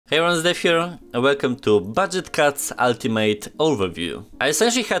Hey everyone, Dave here, and welcome to Budget Cuts Ultimate Overview. I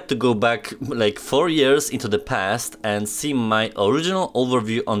essentially had to go back like 4 years into the past and see my original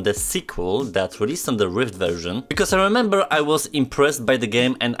overview on the sequel that released on the Rift version, because I remember I was impressed by the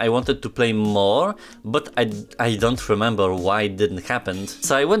game and I wanted to play more, but I don't remember why it didn't happen.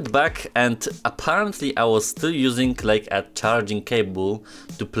 So I went back and apparently I was still using like a charging cable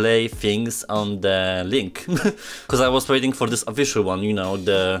to play things on the Link, because I was waiting for this official one, you know,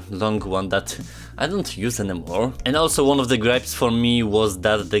 the long one that I don't use anymore. And also one of the gripes for me was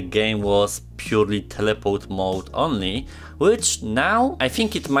that the game was purely teleport mode only, which now I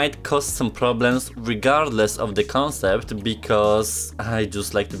think it might cause some problems regardless of the concept, because I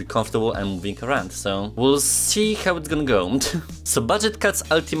just like to be comfortable and moving around, so we'll see how it's gonna go. So Budget Cuts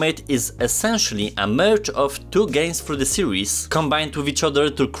Ultimate is essentially a merge of two games through the series, combined with each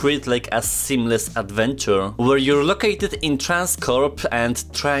other to create like a seamless adventure, where you're located in Transcorp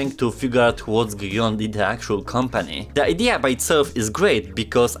and trying to figure out what's going on in the actual company. The idea by itself is great,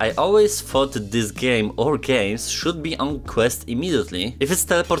 because I always thought this game or games should be on quest immediately. If it's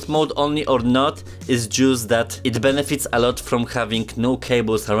teleport mode only or not is just that it benefits a lot from having no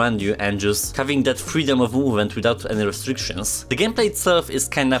cables around you and just having that freedom of movement without any restrictions. The gameplay itself is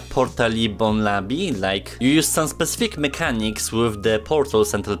kinda portal-y, bone-labby, like you use some specific mechanics with the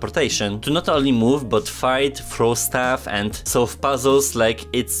portals and teleportation to not only move but fight, throw stuff and solve puzzles. Like,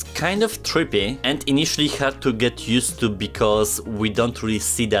 it's kind of trippy and initially hard to get used to because we don't really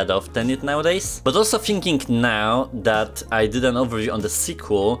see that often nowadays. But also thinking now that I did an overview on the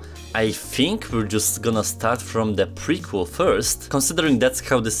sequel, I think we're just gonna start from the prequel first, considering that's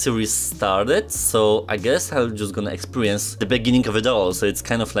how the series started, so I guess I'm just gonna experience the beginning of it all, so it's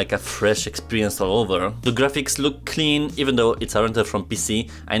kind of like a fresh experience all over. The graphics look clean, even though it's a rental from PC.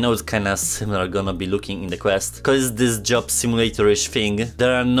 I know it's kinda similar gonna be looking in the Quest, cause it's this job simulator-ish thing.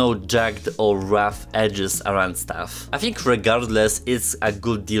 There are no jagged or rough edges around stuff. I think regardless, it's a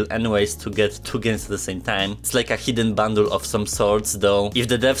good deal anyways to get two games at the same time. It's like a hidden bundle of some sorts, though if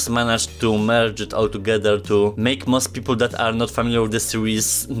the devs managed to merge it all together to make most people that are not familiar with the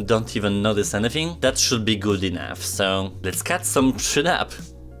series don't even notice anything, that should be good enough. So let's cut some shit up.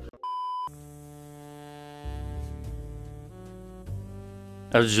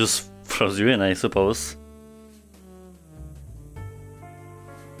 I'll just froze you in, I suppose.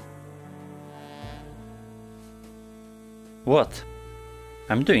 What?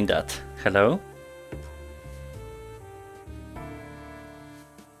 I'm doing that. Hello?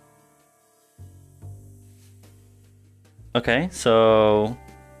 Okay, so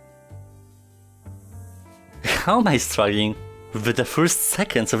how am I struggling with the first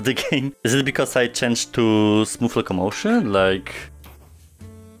seconds of the game? Is it because I changed to smooth locomotion? Like...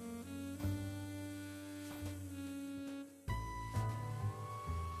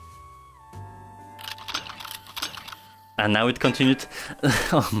 And now it continued.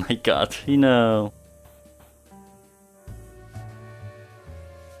 Oh my god, you know.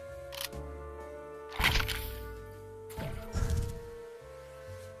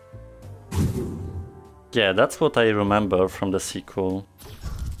 Yeah, that's what I remember from the sequel.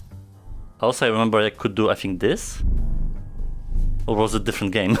 Also, I remember I could do, I think, this? Or was it a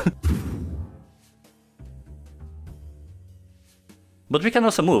different game? But we can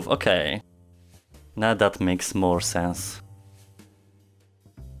also move, okay. Now that makes more sense.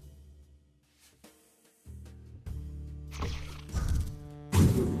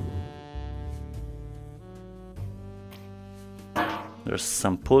 There's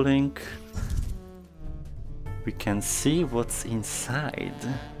some pulling. We can see what's inside.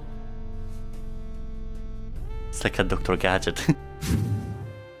 It's like a Dr. Gadget.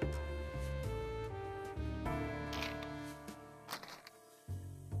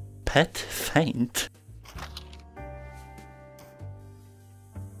 Pet faint.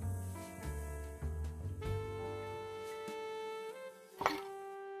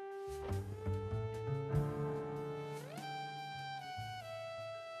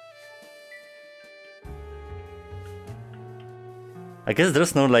 I guess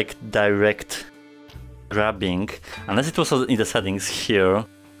there's no like direct grabbing, unless it was in the settings here.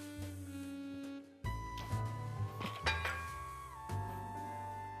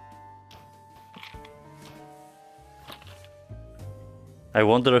 I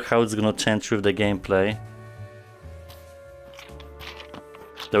wonder how it's gonna change with the gameplay.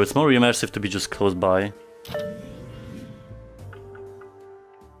 Though it's more immersive to be just close by.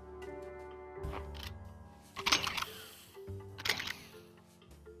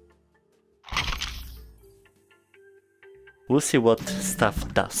 We'll see what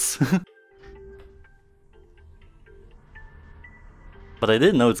stuff does. But I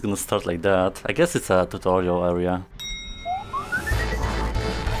didn't know it's gonna start like that. I guess it's a tutorial area.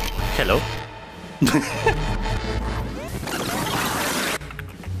 Hello? You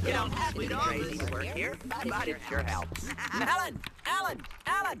don't have to be crazy to work here, but it sure helps. Alan!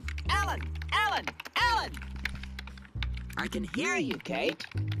 I can hear you, Kate.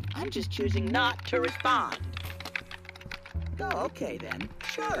 I'm just choosing not to respond. Oh, okay then.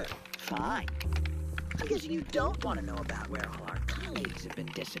 Sure. Fine. I'm guessing you don't want to know about where all our colleagues have been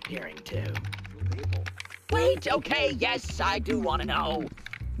disappearing to. Wait, okay, yes, I do want to know.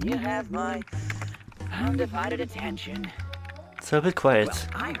 You have my undivided attention. It's a bit quiet. Well,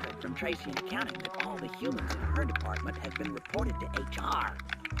 I heard from Tracy in accounting that all the humans in her department have been reported to HR.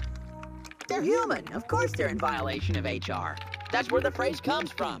 They're human. Of course they're in violation of HR. That's where the phrase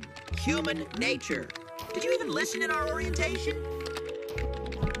comes from. Human nature. Did you even listen in our orientation?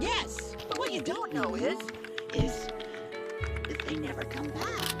 Yes. But what you don't know is that they never come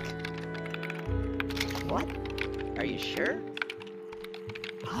back. What? Are you sure?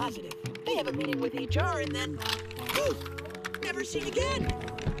 Positive. They have a meeting with HR and then poof, never seen again.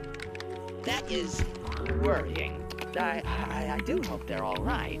 That is worrying. I do hope they're all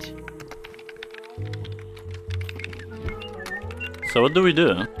right. So what do we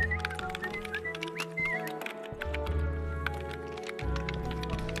do?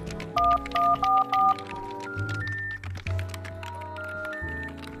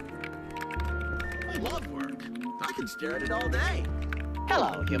 I love work. I can stare at it all day.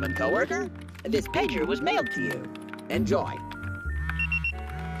 Hello, human coworker. This pager was mailed to you. Enjoy.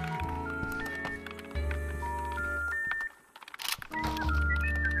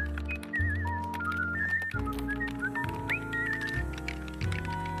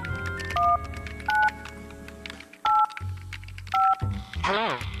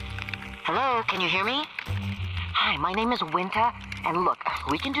 Hello? Hello, can you hear me? Hi, my name is Winter, and look,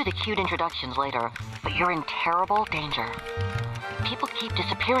 we can do the cute introductions later, but you're in terrible danger. People keep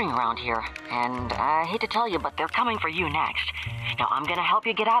disappearing around here, and I hate to tell you, but they're coming for you next. Now, I'm gonna help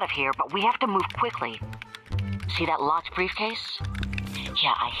you get out of here, but we have to move quickly. See that locked briefcase?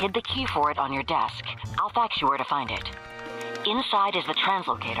 Yeah, I hid the key for it on your desk. I'll fax you where to find it. Inside is the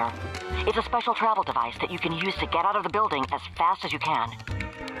translocator. It's a special travel device that you can use to get out of the building as fast as you can.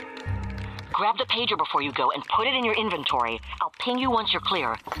 Grab the pager before you go and put it in your inventory. I'll ping you once you're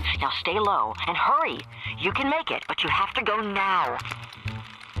clear. Now stay low and hurry. You can make it, but you have to go now.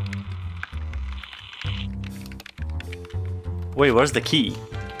 Wait, where's the key?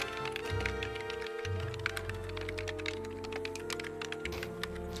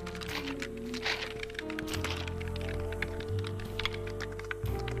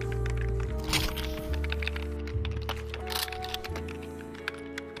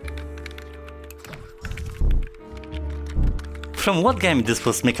 From what game this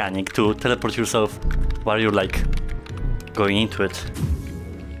was mechanic to teleport yourself while you're like going into it?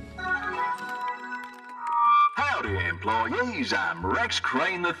 Howdy, employees. I'm Rex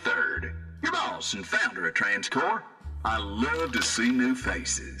Crane III, your boss and founder of TransCore. I love to see new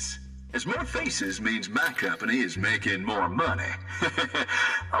faces, as more faces means my company is making more money.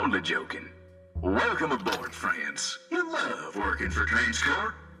 Only joking. Welcome aboard, friends. You love working for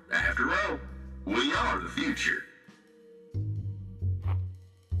TransCore. After all, we are the future.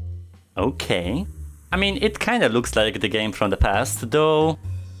 Okay. I mean, it kinda looks like the game from the past, though.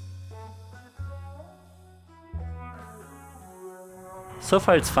 So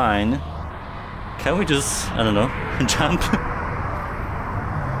far it's fine. Can we just, I don't know, jump?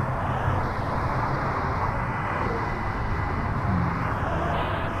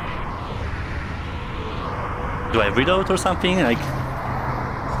 Do I reload or something? Like...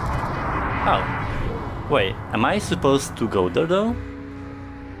 Oh. Wait, am I supposed to go there though?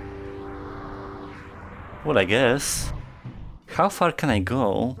 Well, I guess. How far can I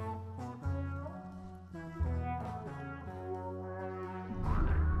go?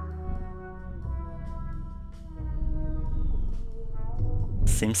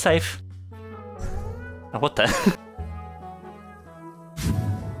 Seems safe. Oh, what the?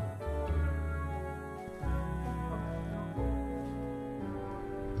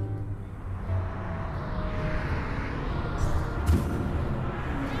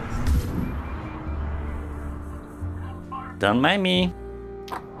 Don't mind me.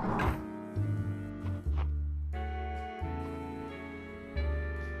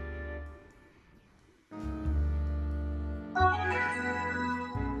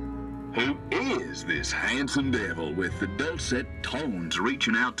 Who is this handsome devil with the dulcet tones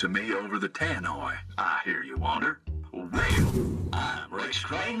reaching out to me over the tannoy? I hear you wonder. Well, I'm Rex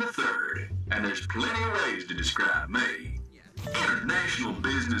Crane III, and there's plenty of ways to describe me. International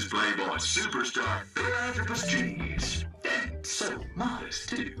business playboy superstar philanthropist genius. And so modest,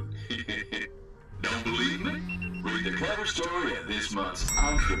 too. Don't believe me? Read the cover story of this month's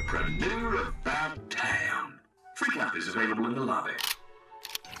Entrepreneur About Town. Free copies available in the lobby.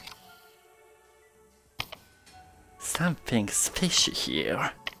 Something's fishy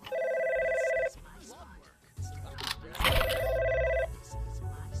here.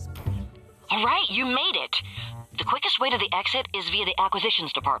 Alright, you made it! The quickest way to the exit is via the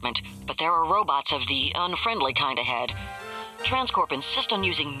acquisitions department, but there are robots of the unfriendly kind ahead. Transcorp insist on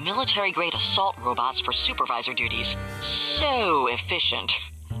using military-grade assault robots for supervisor duties. So efficient.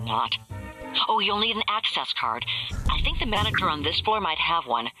 Not. Oh, you'll need an access card. I think the manager on this floor might have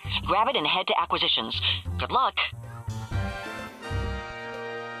one. Grab it and head to acquisitions. Good luck.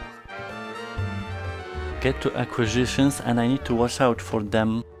 Get to acquisitions and I need to watch out for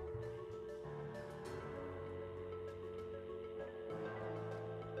them.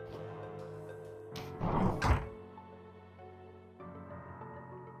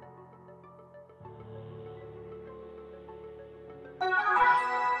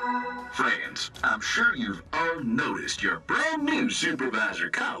 Friends, I'm sure you've all noticed your brand new supervisor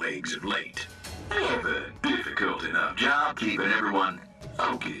colleagues of late. They have a difficult enough job keeping everyone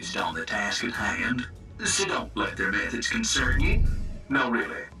focused on the task at hand. So don't let their methods concern you. No,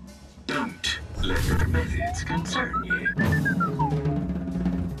 really. Don't let their methods concern you.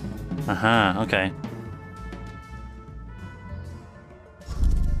 Aha, okay.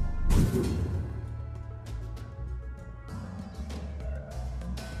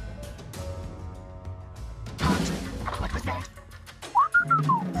 What was that?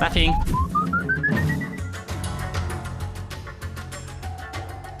 Nothing.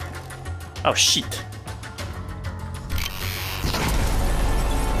 Oh shit.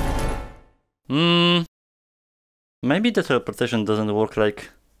 Maybe the teleportation doesn't work like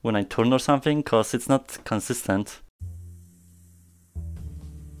when I turn or something, cause it's not consistent.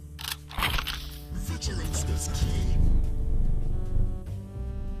 Vigilance is key.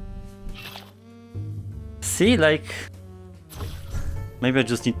 See, like, maybe I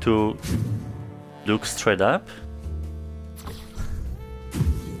just need to look straight up.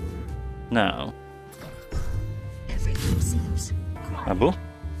 No. Everything seems quiet. Abu?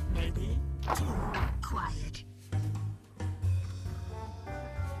 Maybe too quiet.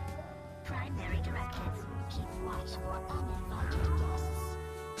 Primary directives. Keep watch for uninvited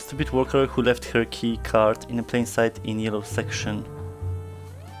guests. Stupid worker who left her key card in plain sight in yellow section.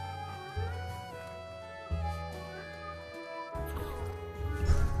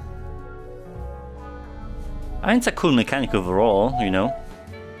 And it's a cool mechanic overall, you know.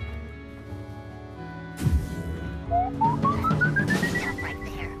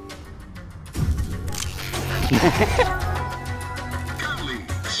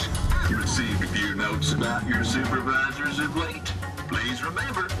 Colleagues, I've received a few notes about your supervisors of late. Please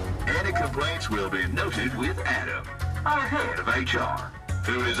remember, any complaints will be noted with Adam, our head of HR,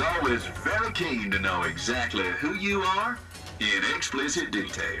 who is always very keen to know exactly who you are in explicit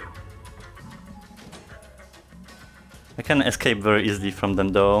detail. I can escape very easily from them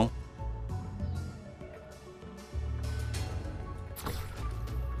though.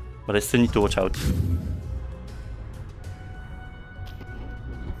 But I still need to watch out.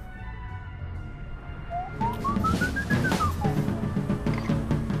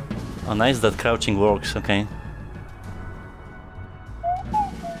 Oh nice, that crouching works, okay.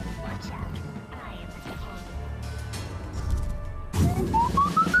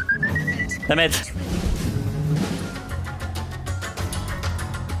 Damn it!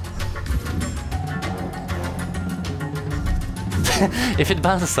 If it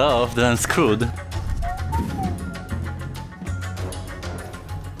bounces off, then I'm screwed.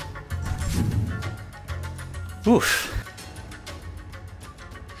 Oof.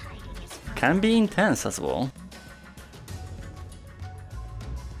 Can be intense as well.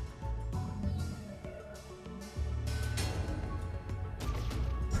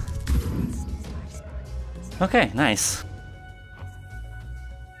 Okay, nice.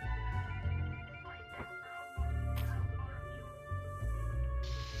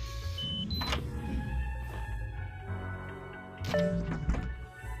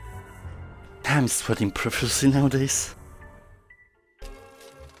 I'm sweating profusely nowadays.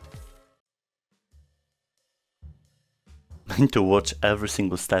 I need to watch every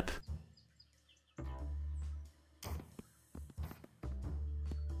single step.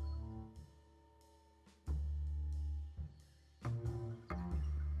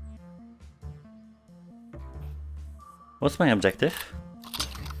 What's my objective?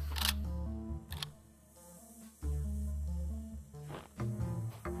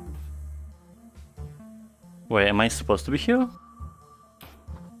 Wait, am I supposed to be here?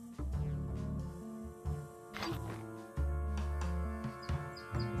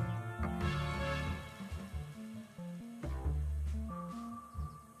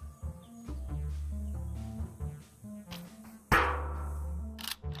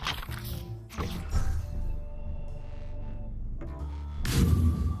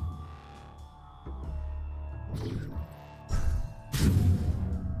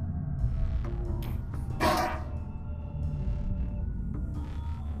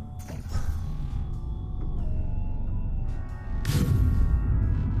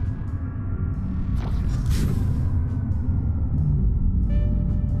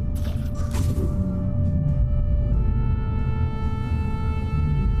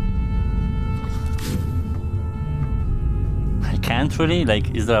 Can't really?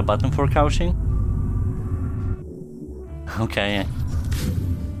 Like, is there a button for crouching? Okay.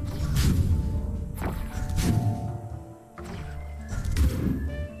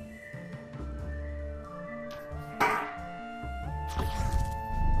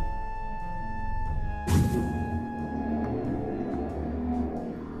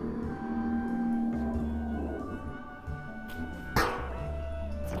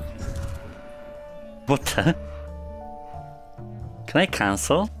 What the? Can I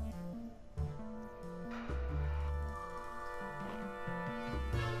cancel?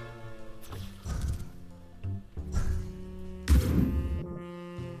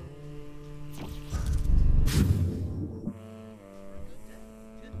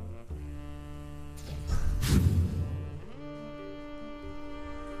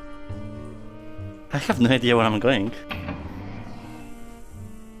 I have no idea where I'm going.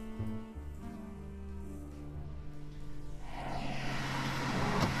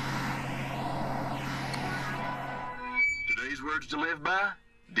 Words to live by?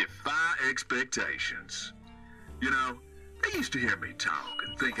 Defy expectations. You know, they used to hear me talk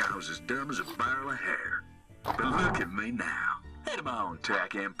and think I was as dumb as a barrel of hair. But look at me now, head of my own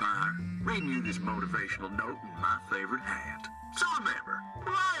tech empire, reading you this motivational note in my favorite hat. So remember,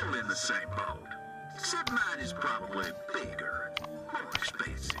 we're all in the same boat. Except mine is probably bigger and more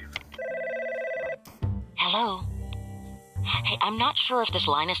expensive. Hello? Hey, I'm not sure if this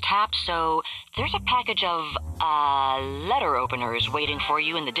line is tapped, so there's a package of, letter openers waiting for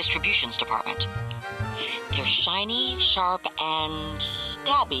you in the distributions department. They're shiny, sharp, and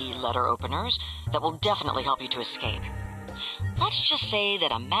stabby letter openers that will definitely help you to escape. Let's just say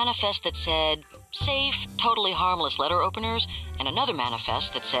that a manifest that said, safe, totally harmless letter openers, and another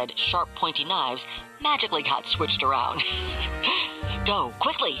manifest that said, sharp, pointy knives, magically got switched around. Go,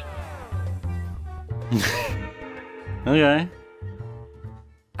 quickly! Okay.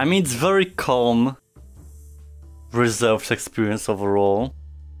 I mean, it's very calm, reserved experience overall,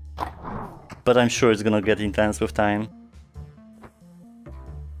 but I'm sure it's gonna get intense with time.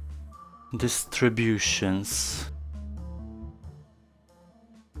 Distributions.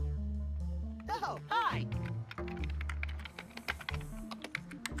 Oh, hi!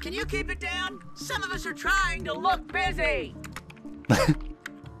 Can you keep it down? Some of us are trying to look busy!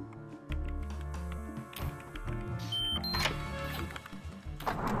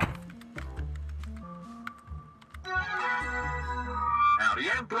 Howdy,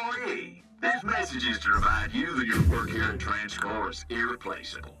 employee. This message is to remind you that your work here at TransCore is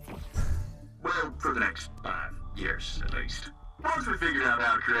irreplaceable. Well, for the next 5 years, at least. Once we figured out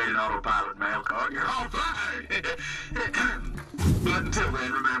how to create an autopilot mail cart, you're all fired. But until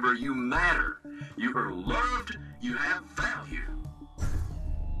then, remember, you matter. You are loved. You have value.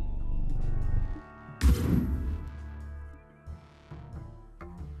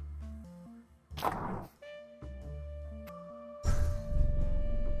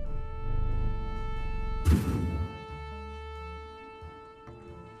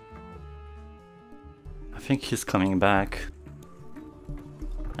 I think he's coming back.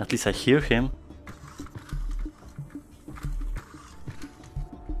 At least I hear him.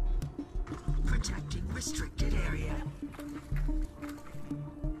 Protecting restricted area.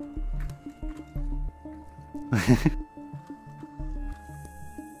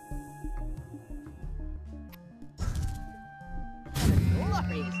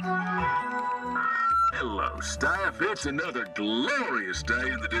 Hello, staff. It's another glorious day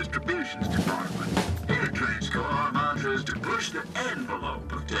in the distributions department. Here at TransCore, our mantra is to push the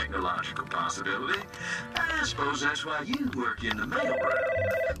envelope of technological possibility. I suppose that's why you work in the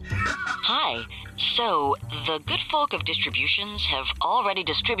mailroom. Hi. So, the good folk of distributions have already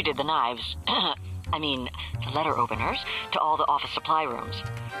distributed the knives, I mean, the letter openers, to all the office supply rooms.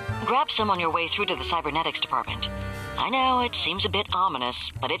 Grab some on your way through to the cybernetics department. I know it seems a bit ominous,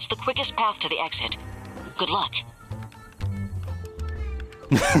 but it's the quickest path to the exit. Good luck.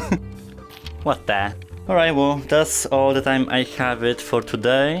 What the? Alright, well, that's all the time I have it for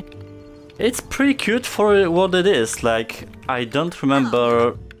today. It's pretty cute for what it is, like, I don't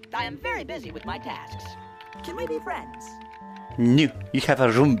remember... I am very busy with my tasks. Can we be friends? No, you have a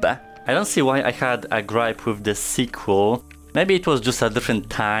Roomba. I don't see why I had a gripe with the sequel. Maybe it was just a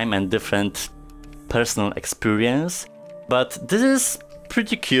different time and different personal experience. But this is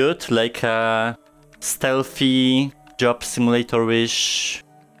pretty cute, like a stealthy, job simulator-ish.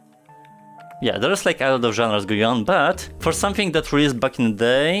 Yeah, there's like a lot of genres going on, but for something that released back in the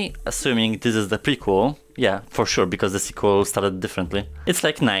day, assuming this is the prequel, yeah, for sure, because the sequel started differently. It's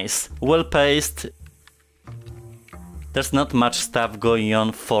like nice, well-paced. There's not much stuff going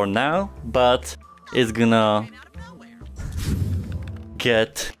on for now, but it's gonna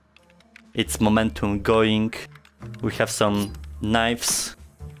get its momentum going. We have some knives.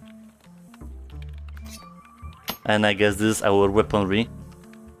 And I guess this is our weaponry.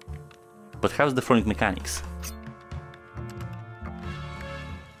 But how's the throwing mechanics?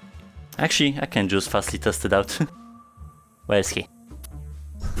 Actually, I can just fastly test it out. Where is he?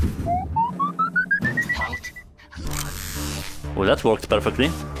 Well, that worked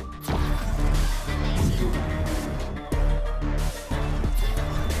perfectly.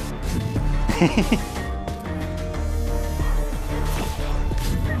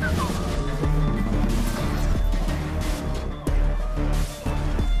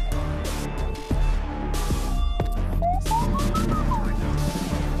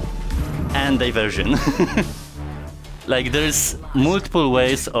 And diversion. Like, there's multiple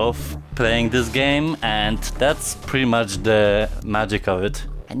ways of playing this game, and that's pretty much the magic of it.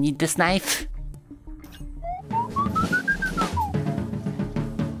 I need this knife.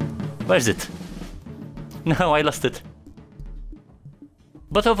 Where is it? No, I lost it.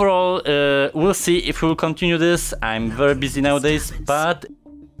 But overall, we'll see if we'll continue this. I'm very busy nowadays, but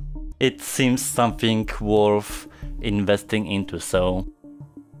it seems something worth investing into, so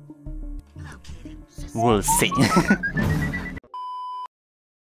we'll see.